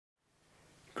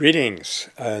Greetings.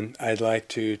 I'd like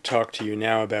to talk to you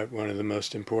now about one of the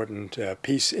most important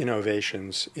peace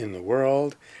innovations in the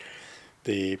world.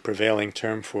 The prevailing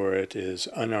term for it is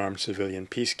Unarmed Civilian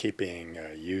Peacekeeping,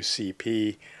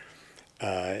 UCP.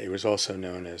 It was also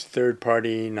known as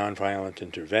Third-Party Nonviolent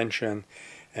Intervention,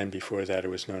 and before that it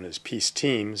was known as peace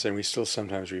teams, and we still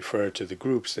sometimes refer to the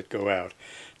groups that go out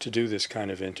to do this kind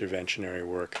of interventionary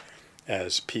work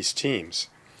as peace teams.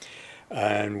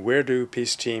 And where do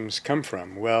peace teams come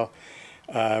from? Well,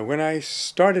 when I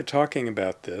started talking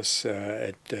about this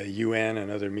at UN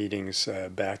and other meetings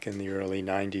back in the early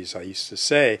 90s, I used to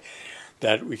say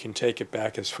that we can take it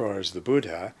back as far as the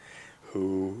Buddha,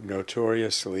 who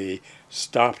notoriously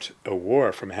stopped a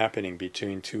war from happening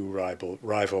between two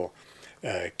rival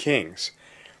kings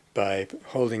by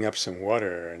holding up some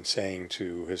water and saying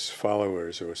to his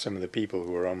followers or some of the people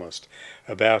who were almost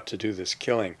about to do this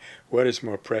killing, what is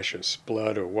more precious,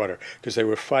 blood or water? Because they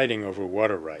were fighting over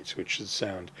water rights, which should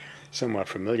sound somewhat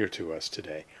familiar to us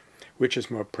today. Which is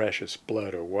more precious,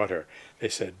 blood or water? They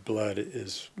said, blood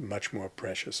is much more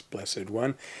precious, blessed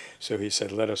one. So he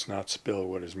said, let us not spill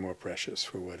what is more precious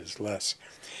for what is less.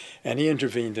 And he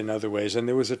intervened in other ways. And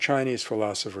there was a Chinese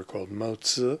philosopher called Mo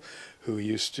Tzu who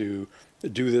used to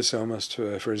do this almost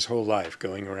for his whole life,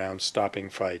 going around stopping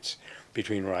fights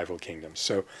between rival kingdoms.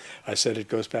 So I said it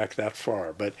goes back that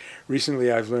far. But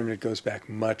recently I've learned it goes back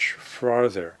much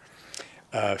farther.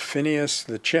 Phineas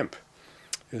the chimp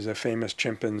is a famous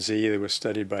chimpanzee that was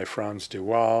studied by Frans de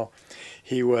Waal.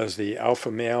 He was the alpha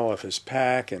male of his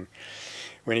pack, and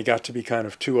when he got to be kind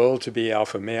of too old to be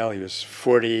alpha male, he was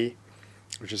 40,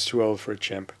 which is too old for a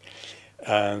chimp.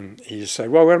 He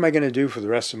decided, well, what am I going to do for the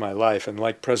rest of my life? And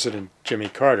like President Jimmy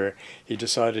Carter, he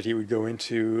decided he would go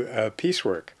into peace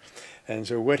work. And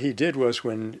so what he did was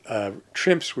when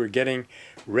chimps were getting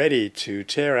ready to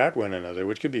tear at one another,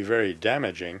 which could be very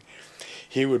damaging,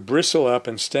 he would bristle up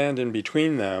and stand in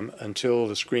between them until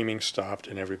the screaming stopped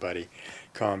and everybody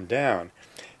calmed down.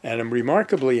 And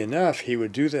remarkably enough, he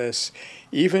would do this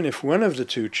even if one of the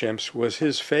two chimps was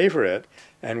his favorite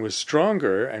and was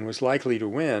stronger and was likely to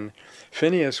win.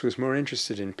 Phineas was more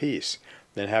interested in peace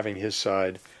than having his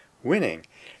side winning.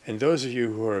 And those of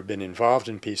you who have been involved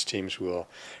in peace teams will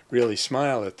really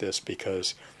smile at this,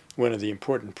 because one of the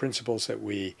important principles that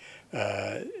we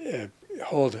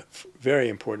hold very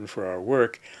important for our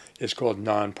work is called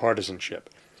nonpartisanship.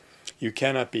 You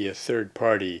cannot be a third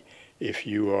party if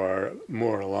you are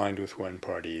more aligned with one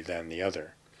party than the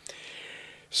other.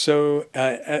 So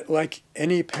like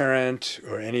any parent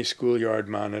or any schoolyard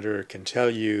monitor can tell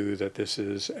you that this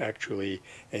is actually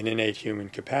an innate human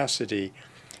capacity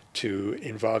to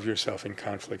involve yourself in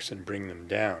conflicts and bring them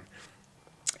down.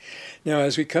 Now,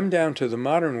 as we come down to the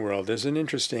modern world, there's an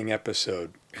interesting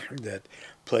episode that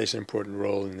plays an important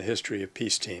role in the history of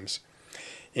peace teams.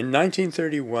 In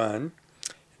 1931,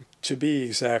 to be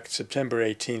exact, September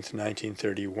 18th,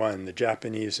 1931, the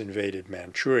Japanese invaded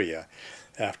Manchuria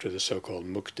after the so-called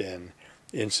Mukden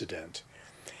incident.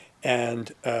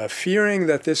 And fearing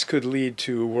that this could lead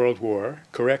to world war,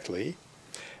 correctly,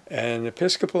 an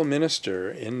Episcopal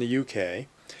minister in the UK,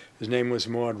 his name was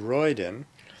Maud Royden,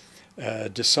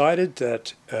 decided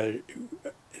that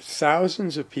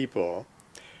thousands of people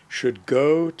should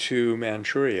go to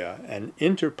Manchuria and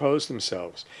interpose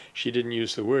themselves. She didn't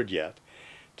use the word yet.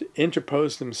 To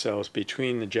interpose themselves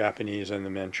between the Japanese and the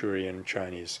Manchurian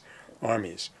Chinese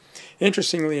armies.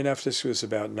 Interestingly enough, this was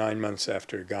about 9 months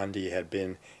after Gandhi had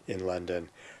been in London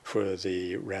for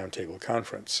the Roundtable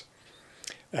Conference.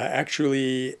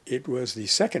 Actually, it was the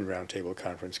second Roundtable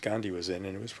Conference Gandhi was in,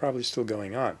 and it was probably still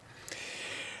going on.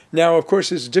 Now, of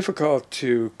course, it's difficult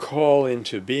to call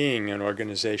into being an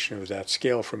organization of that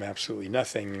scale from absolutely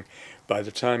nothing. By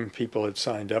the time people had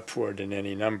signed up for it in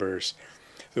any numbers,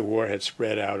 the war had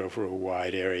spread out over a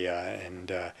wide area,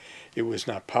 and it was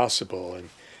not possible. And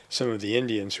some of the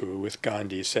Indians who were with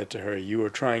Gandhi said to her, you are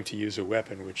trying to use a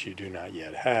weapon which you do not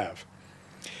yet have.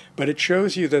 But it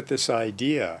shows you that this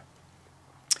idea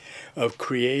of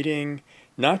creating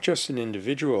not just an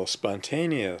individual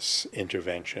spontaneous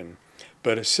intervention,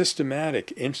 but a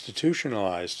systematic,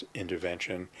 institutionalized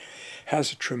intervention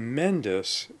has a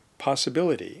tremendous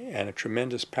possibility and a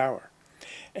tremendous power.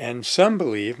 And some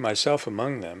believe, myself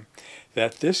among them,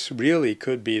 that this really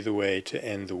could be the way to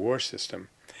end the war system.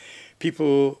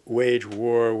 People wage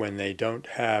war when they don't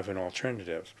have an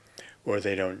alternative, or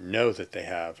they don't know that they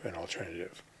have an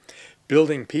alternative.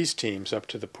 Building peace teams up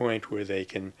to the point where they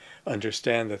can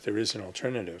understand that there is an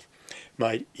alternative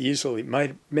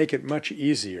might make it much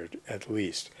easier, at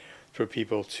least, for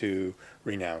people to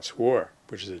renounce war,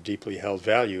 which is a deeply held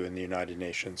value in the United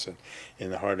Nations and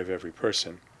in the heart of every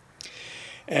person.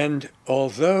 And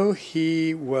although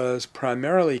he was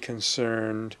primarily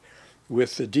concerned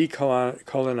with the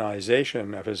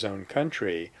decolonization of his own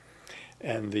country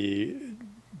and the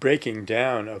breaking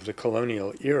down of the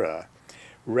colonial era,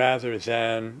 rather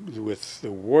than with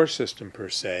the war system per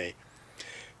se,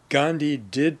 Gandhi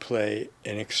did play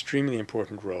an extremely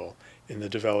important role in the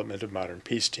development of modern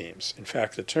peace teams. In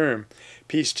fact, the term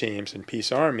peace teams and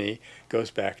peace army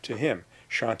goes back to him.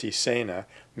 Shanti Sena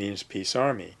means peace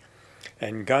army.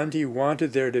 And Gandhi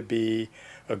wanted there to be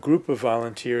a group of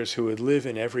volunteers who would live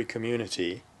in every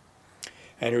community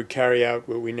and who would carry out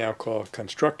what we now call a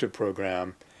constructive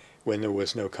program when there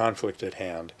was no conflict at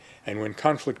hand. And when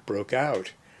conflict broke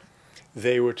out,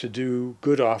 they were to do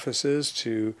good offices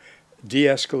to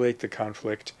de-escalate the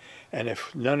conflict, and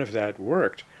if none of that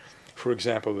worked, for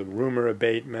example, the rumor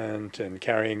abatement and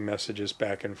carrying messages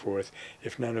back and forth,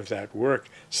 if none of that worked,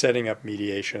 setting up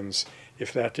mediations,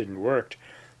 if that didn't work,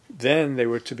 then they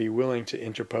were to be willing to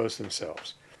interpose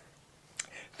themselves.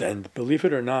 Then, believe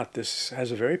it or not, this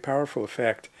has a very powerful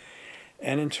effect,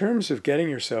 and in terms of getting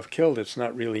yourself killed, it's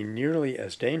not really nearly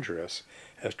as dangerous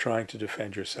as trying to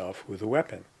defend yourself with a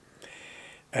weapon.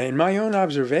 In my own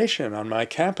observation on my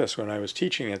campus when I was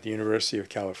teaching at the University of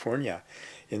California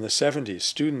in the 70s,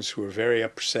 students who were very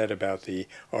upset about the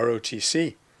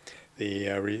ROTC,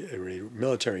 the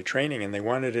military training, and they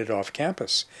wanted it off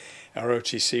campus.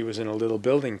 ROTC was in a little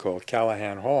building called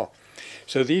Callahan Hall.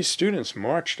 So these students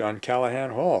marched on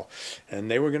Callahan Hall, and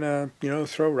they were going to,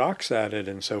 throw rocks at it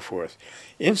and so forth.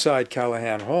 Inside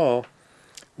Callahan Hall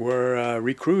were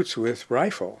recruits with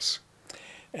rifles,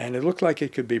 and it looked like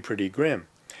it could be pretty grim.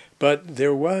 But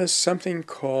there was something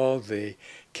called the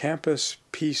Campus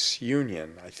Peace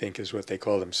Union, I think is what they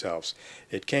call themselves.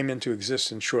 It came into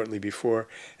existence shortly before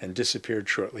and disappeared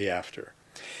shortly after.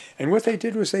 And what they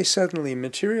did was they suddenly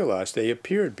materialized. They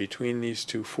appeared between these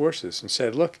two forces and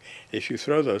said, look, if you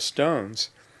throw those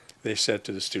stones, they said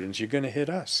to the students, you're going to hit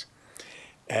us.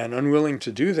 And unwilling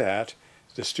to do that,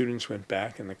 the students went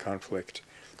back and the conflict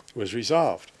was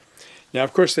resolved. Now,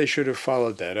 of course, they should have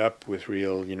followed that up with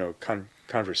real,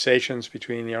 conversations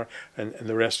between and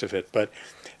the rest of it. But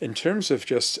in terms of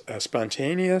just a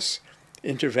spontaneous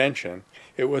intervention,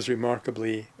 it was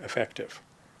remarkably effective.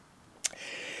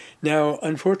 Now,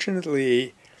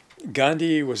 unfortunately,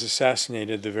 Gandhi was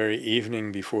assassinated the very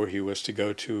evening before he was to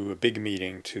go to a big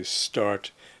meeting to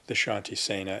start the Shanti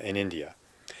Sena in India.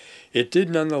 It did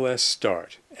nonetheless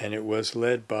start, and it was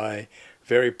led by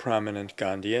very prominent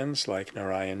Gandhians like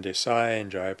Narayan Desai and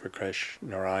Jayaprakash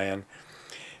Narayan.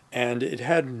 And it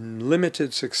had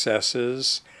limited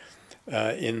successes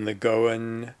in the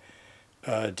Goan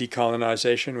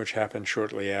decolonization, which happened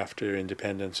shortly after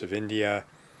independence of India,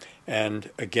 and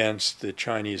against the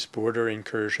Chinese border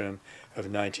incursion of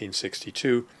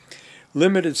 1962.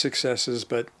 Limited successes,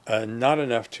 but not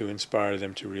enough to inspire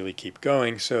them to really keep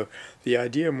going. So the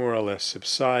idea more or less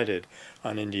subsided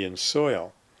on Indian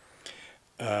soil.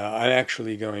 I'm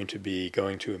actually going to be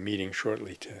going to a meeting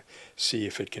shortly to see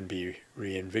if it can be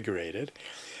reinvigorated.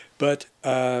 But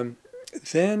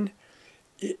then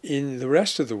in the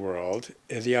rest of the world,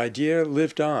 the idea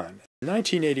lived on. In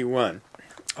 1981,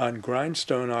 on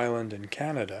Grindstone Island in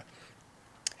Canada,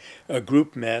 a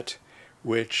group met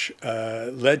which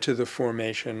led to the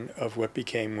formation of what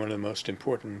became one of the most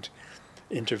important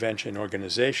intervention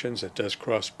organizations that does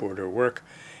cross-border work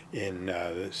in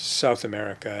South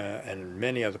America and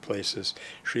many other places,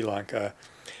 Sri Lanka,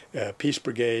 Peace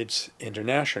Brigades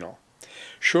International.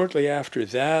 Shortly after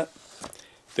that,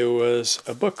 there was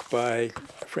a book by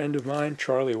a friend of mine,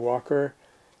 Charlie Walker,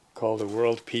 called The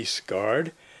World Peace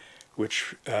Guard,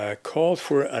 which called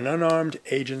for an unarmed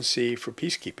agency for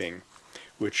peacekeeping,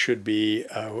 which should be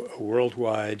a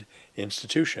worldwide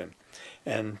institution.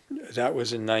 And that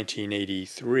was in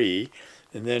 1983.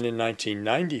 And then in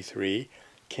 1993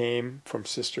 came from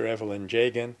Sister Evelyn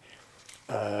Jagan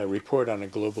a report on a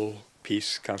global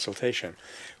peace consultation.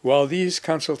 While these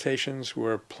consultations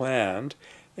were planned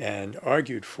and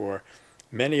argued for,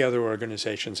 many other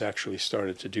organizations actually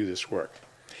started to do this work.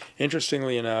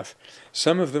 Interestingly enough,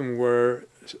 some of them were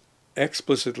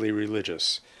explicitly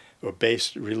religious or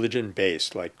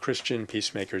religion-based, like Christian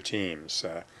peacemaker teams,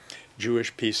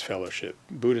 Jewish Peace Fellowship,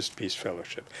 Buddhist Peace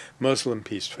Fellowship, Muslim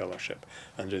Peace Fellowship,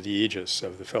 under the aegis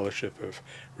of the Fellowship of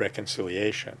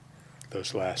Reconciliation,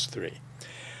 those last three,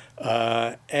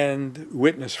 and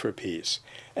Witness for Peace.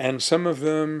 And some of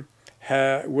them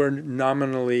were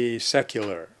nominally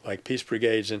secular, like Peace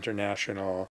Brigades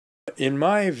International. In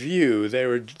my view, they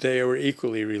were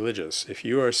equally religious. If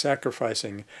you are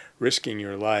sacrificing, risking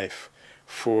your life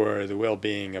for the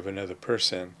well-being of another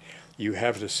person, you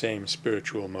have the same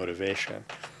spiritual motivation.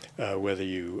 whether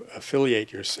you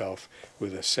affiliate yourself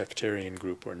with a sectarian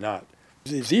group or not.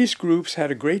 These groups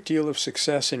had a great deal of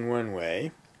success in one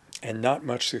way and not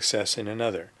much success in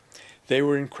another. They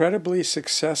were incredibly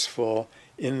successful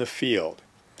in the field,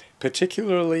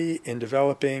 particularly in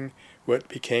developing what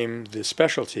became the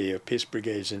specialty of Peace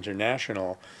Brigades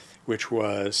International, which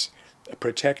was a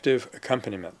protective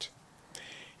accompaniment.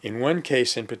 In one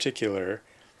case in particular,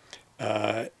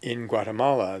 in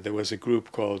Guatemala, there was a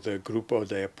group called the Grupo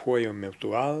de Apoyo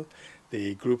Mutual,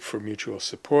 the Group for Mutual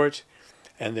Support,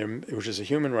 which is a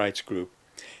human rights group.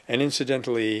 And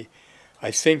incidentally, I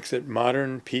think that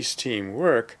modern peace team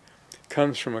work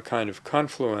comes from a kind of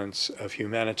confluence of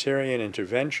humanitarian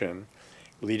intervention,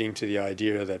 leading to the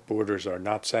idea that borders are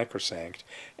not sacrosanct,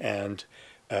 and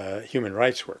human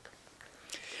rights work.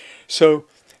 So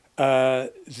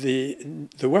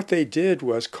what they did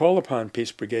was call upon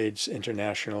Peace Brigades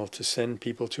International to send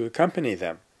people to accompany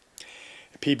them.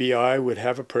 PBI would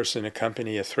have a person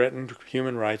accompany a threatened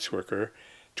human rights worker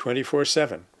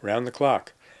 24/7, round the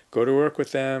clock. Go to work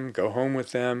with them, go home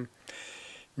with them.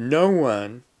 No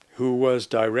one who was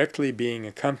directly being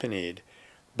accompanied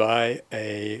by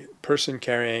a person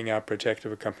carrying out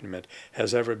protective accompaniment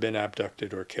has ever been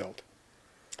abducted or killed.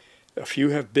 A few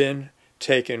have been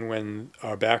taken when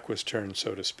our back was turned,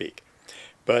 so to speak.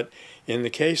 But in the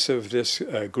case of this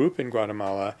group in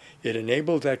Guatemala, it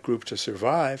enabled that group to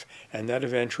survive, and that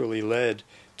eventually led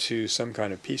to some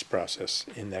kind of peace process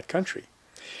in that country.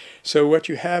 So what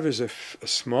you have is a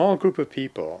small group of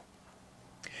people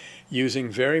using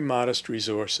very modest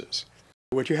resources.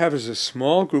 What you have is a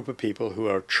small group of people who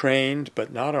are trained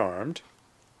but not armed,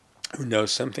 who know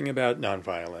something about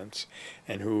nonviolence,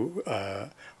 and who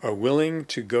are willing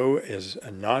to go as a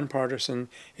nonpartisan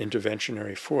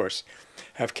interventionary force,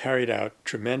 have carried out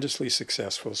tremendously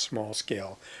successful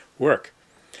small-scale work.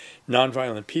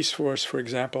 Nonviolent Peace Force, for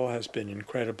example, has been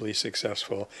incredibly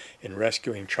successful in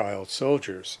rescuing child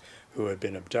soldiers who had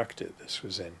been abducted. This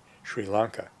was in Sri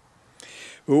Lanka.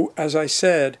 As I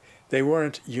said, they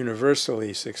weren't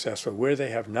universally successful. Where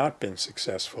they have not been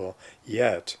successful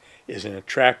yet is in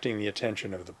attracting the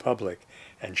attention of the public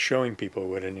and showing people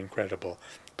what an incredible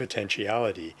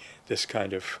potentiality this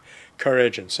kind of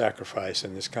courage and sacrifice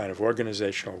and this kind of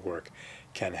organizational work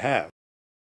can have.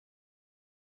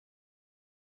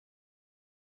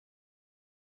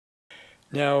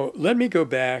 Now, let me go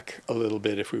back a little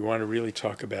bit if we want to really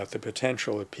talk about the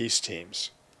potential of peace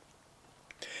teams.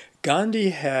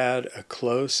 Gandhi had a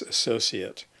close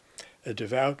associate, a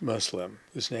devout Muslim,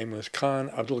 whose name was Khan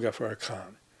Abdul Ghaffar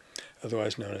Khan,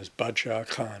 otherwise known as Badshah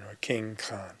Khan or King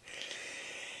Khan.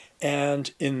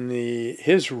 And in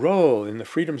his role in the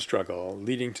freedom struggle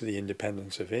leading to the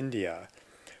independence of India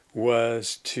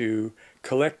was to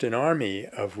collect an army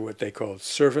of what they called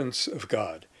servants of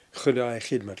God, Khudai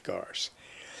Khidmatgars.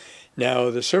 Now,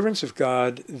 the servants of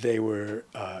God, they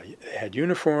had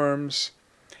uniforms,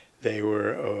 they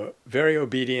were very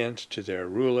obedient to their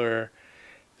ruler,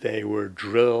 they were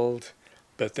drilled,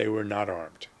 but they were not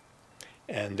armed.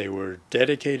 And they were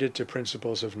dedicated to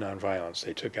principles of nonviolence.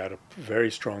 They took out a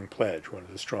very strong pledge, one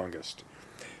of the strongest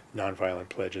nonviolent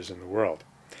pledges in the world.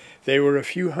 They were a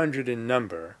few hundred in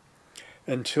number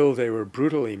until they were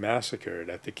brutally massacred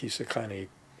at the Kisakani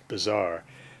Bazaar,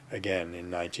 again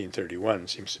in 1931.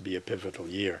 Seems to be a pivotal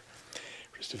year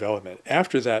for its development.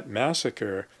 After that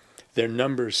massacre, their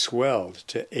numbers swelled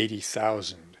to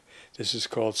 80,000. This is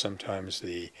called sometimes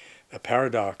a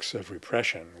paradox of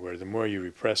repression, where the more you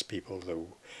repress people,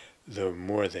 the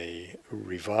more they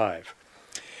revive.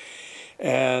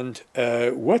 And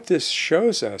what this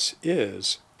shows us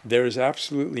is there is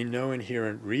absolutely no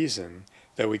inherent reason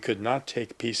that we could not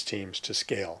take peace teams to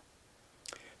scale.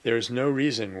 There is no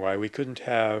reason why we couldn't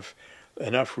have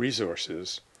enough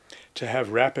resources to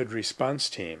have rapid response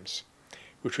teams,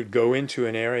 which would go into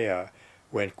an area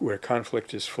where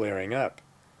conflict is flaring up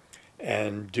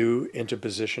and do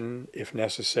interposition if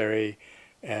necessary,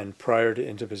 and prior to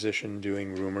interposition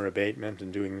doing rumor abatement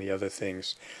and doing the other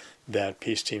things that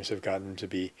peace teams have gotten to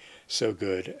be so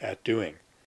good at doing.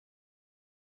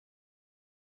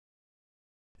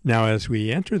 Now, as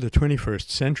we enter the 21st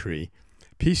century,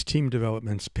 peace team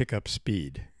developments pick up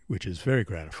speed, which is very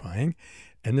gratifying,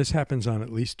 and this happens on at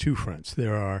least two fronts.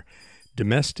 There are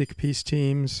domestic peace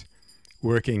teams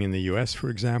working in the U.S., for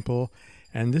example,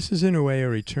 and this is in a way a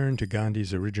return to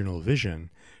Gandhi's original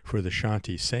vision for the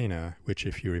Shanti Sena, which,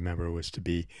 if you remember, was to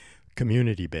be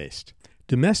community-based.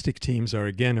 Domestic teams are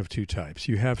again of two types.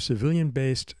 You have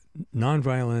civilian-based,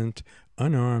 nonviolent,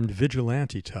 unarmed,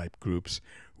 vigilante-type groups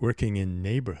working in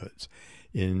neighborhoods,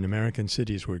 in American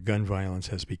cities where gun violence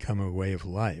has become a way of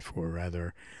life, or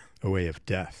rather a way of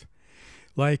death.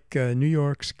 like New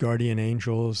York's Guardian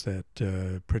Angels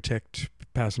that protect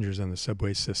passengers on the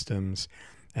subway systems,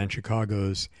 and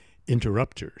Chicago's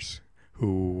Interrupters,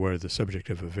 who were the subject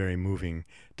of a very moving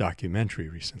documentary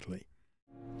recently.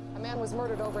 A man was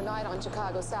murdered overnight on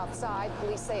Chicago's South Side.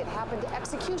 Police say it happened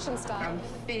execution style. I'm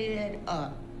fed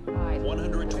up.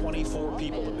 124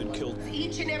 people have been killed.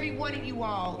 Each and every one of you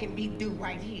all can be due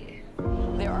right here.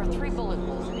 There are 3 bullet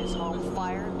holes in his home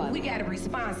fired by... We got a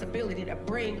responsibility to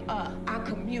bring up our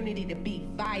community to be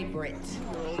vibrant.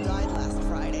 A girl died last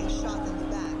Friday, shot in the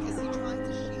back as he tried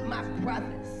to shoot My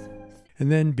brothers.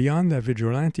 And then beyond that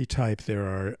vigilante type, there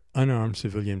are unarmed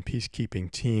civilian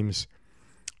peacekeeping teams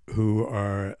who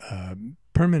are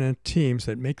permanent teams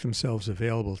that make themselves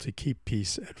available to keep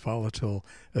peace at volatile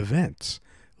events,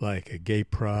 like a gay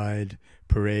pride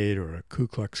parade or a Ku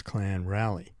Klux Klan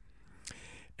rally.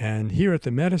 And here at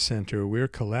the Metta Center, we're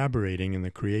collaborating in the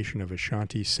creation of a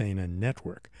Shanti Sena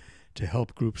network to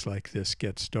help groups like this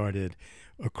get started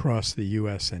across the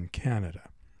U.S. and Canada.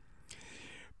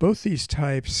 Both these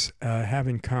types have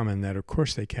in common that, of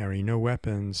course, they carry no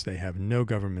weapons, they have no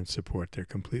government support, they're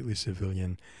completely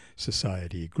civilian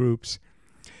society groups.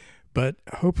 But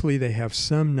hopefully they have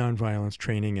some nonviolence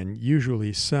training and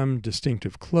usually some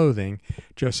distinctive clothing,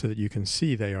 just so that you can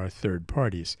see they are third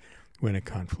parties when a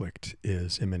conflict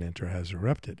is imminent or has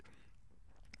erupted.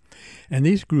 And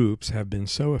these groups have been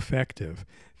so effective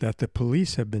that the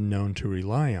police have been known to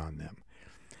rely on them.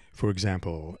 For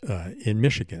example, in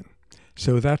Michigan.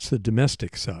 So that's the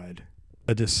domestic side.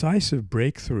 A decisive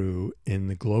breakthrough in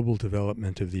the global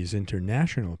development of these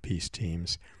international peace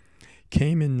teams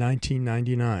came in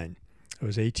 1999. It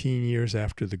was 18 years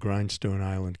after the Grindstone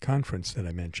Island Conference that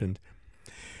I mentioned,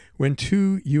 when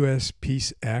 2 U.S.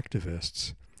 peace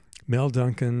activists, Mel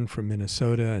Duncan from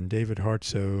Minnesota and David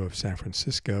Hartsoe of San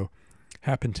Francisco,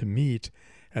 happened to meet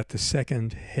at the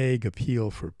Second Hague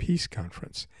Appeal for Peace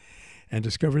Conference and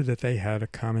discovered that they had a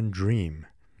common dream: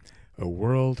 a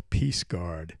World Peace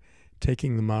Guard,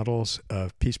 taking the models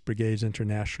of Peace Brigades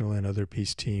International and other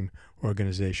peace team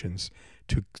organizations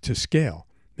to scale,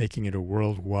 making it a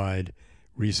worldwide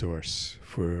resource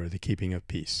for the keeping of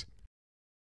peace.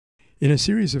 In a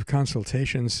series of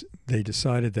consultations, they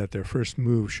decided that their first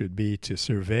move should be to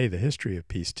survey the history of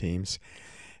peace teams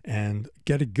and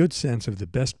get a good sense of the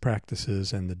best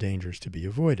practices and the dangers to be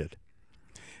avoided.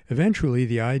 Eventually,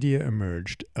 the idea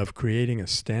emerged of creating a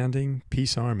standing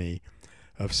peace army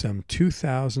of some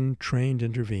 2,000 trained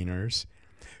interveners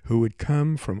who would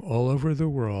come from all over the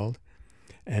world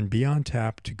and be on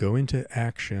tap to go into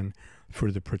action for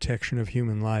the protection of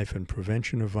human life and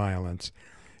prevention of violence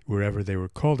wherever they were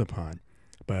called upon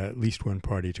by at least one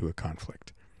party to a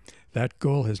conflict. That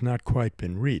goal has not quite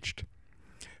been reached,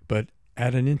 but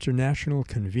at an international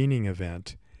convening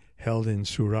event held in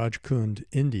Surajkund,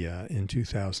 India in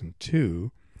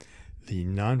 2002, the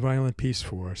Nonviolent Peace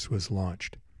Force was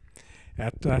launched.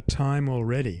 At that time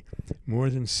already, more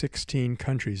than 16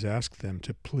 countries asked them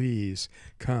to please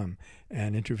come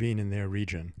and intervene in their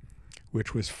region,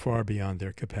 which was far beyond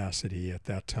their capacity at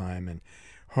that time, and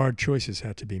hard choices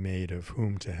had to be made of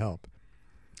whom to help.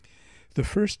 The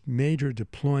first major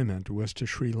deployment was to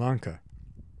Sri Lanka.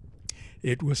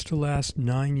 It was to last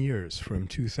 9 years, from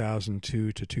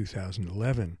 2002 to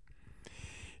 2011.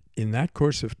 In that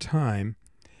course of time,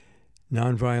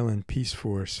 Nonviolent Peace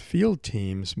Force field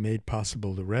teams made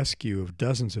possible the rescue of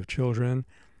dozens of children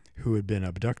who had been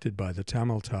abducted by the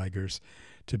Tamil Tigers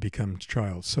to become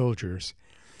child soldiers.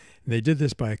 They did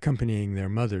this by accompanying their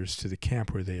mothers to the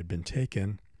camp where they had been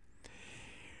taken.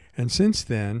 And since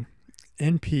then,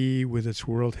 NP, with its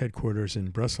world headquarters in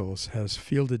Brussels, has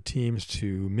fielded teams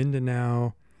to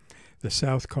Mindanao, the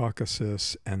South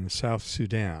Caucasus, and the South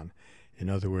Sudan, in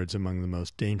other words, among the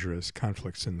most dangerous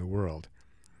conflicts in the world.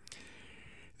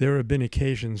 There have been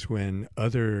occasions when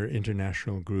other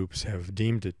international groups have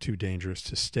deemed it too dangerous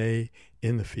to stay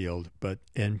in the field, but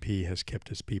NP has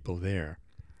kept its people there.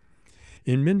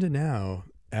 In Mindanao,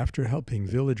 after helping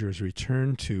villagers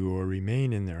return to or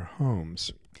remain in their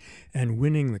homes and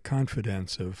winning the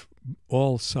confidence of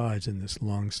all sides in this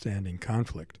long-standing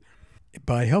conflict,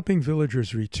 by helping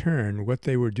villagers return, what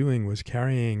they were doing was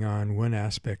carrying on one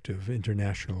aspect of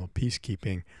international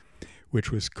peacekeeping,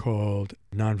 which was called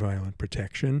nonviolent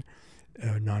protection,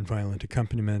 nonviolent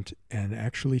accompaniment, and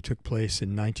actually took place in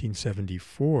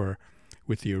 1974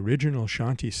 with the original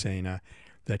Shanti Sena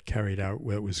that carried out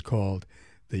what was called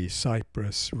the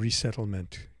Cyprus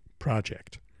Resettlement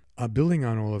Project. Building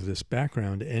on all of this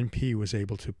background, NP was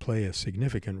able to play a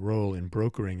significant role in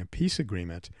brokering a peace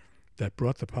agreement that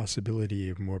brought the possibility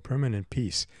of more permanent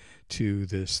peace to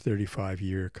this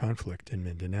 35-year conflict in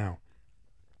Mindanao.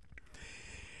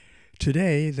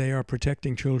 Today, they are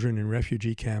protecting children in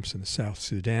refugee camps in the South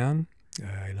Sudan,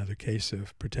 another case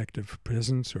of protective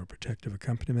presence or protective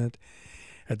accompaniment.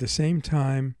 At the same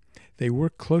time, they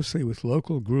work closely with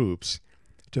local groups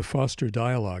to foster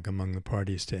dialogue among the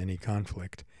parties to any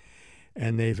conflict.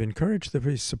 And they've encouraged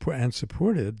and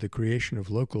supported the creation of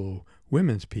local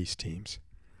women's peace teams.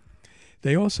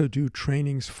 They also do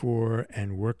trainings for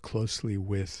and work closely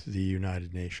with the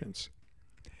United Nations.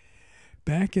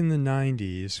 Back in the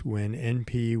 90s, when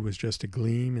NP was just a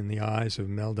gleam in the eyes of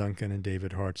Mel Duncan and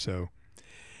David Hartsough,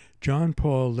 John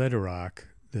Paul Lederach,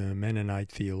 the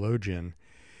Mennonite theologian,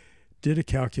 did a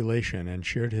calculation and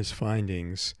shared his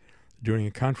findings during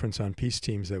a conference on peace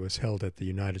teams that was held at the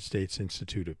United States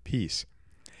Institute of Peace.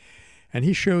 And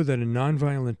he showed that a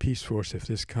nonviolent peace force of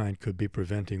this kind could be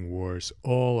preventing wars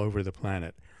all over the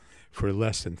planet for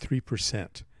less than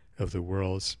 3% of the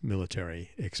world's military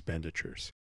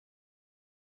expenditures.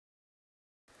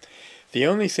 The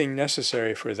only thing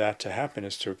necessary for that to happen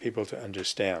is for people to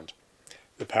understand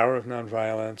the power of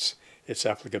nonviolence, its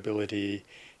applicability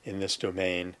in this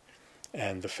domain,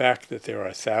 and the fact that there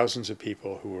are thousands of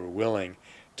people who are willing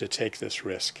to take this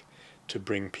risk to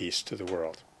bring peace to the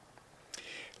world.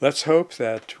 Let's hope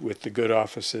that with the good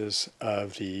offices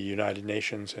of the United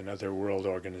Nations and other world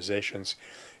organizations,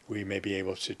 we may be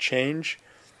able to change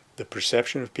the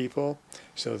perception of people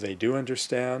so they do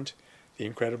understand the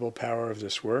incredible power of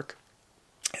this work,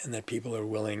 and that people are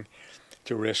willing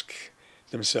to risk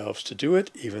themselves to do it,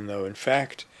 even though, in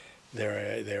fact,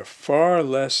 they're far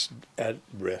less at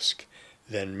risk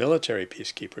than military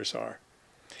peacekeepers are.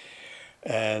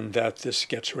 And that this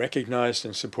gets recognized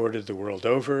and supported the world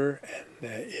over.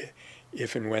 And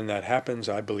if and when that happens,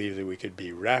 I believe that we could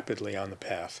be rapidly on the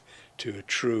path to a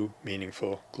true,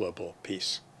 meaningful global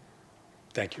peace.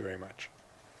 Thank you very much.